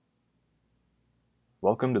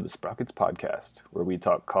Welcome to the Sprockets Podcast, where we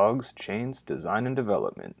talk cogs, chains, design, and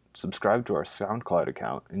development. Subscribe to our SoundCloud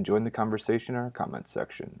account and join the conversation in our comments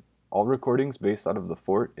section. All recordings based out of the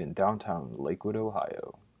fort in downtown Lakewood,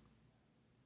 Ohio.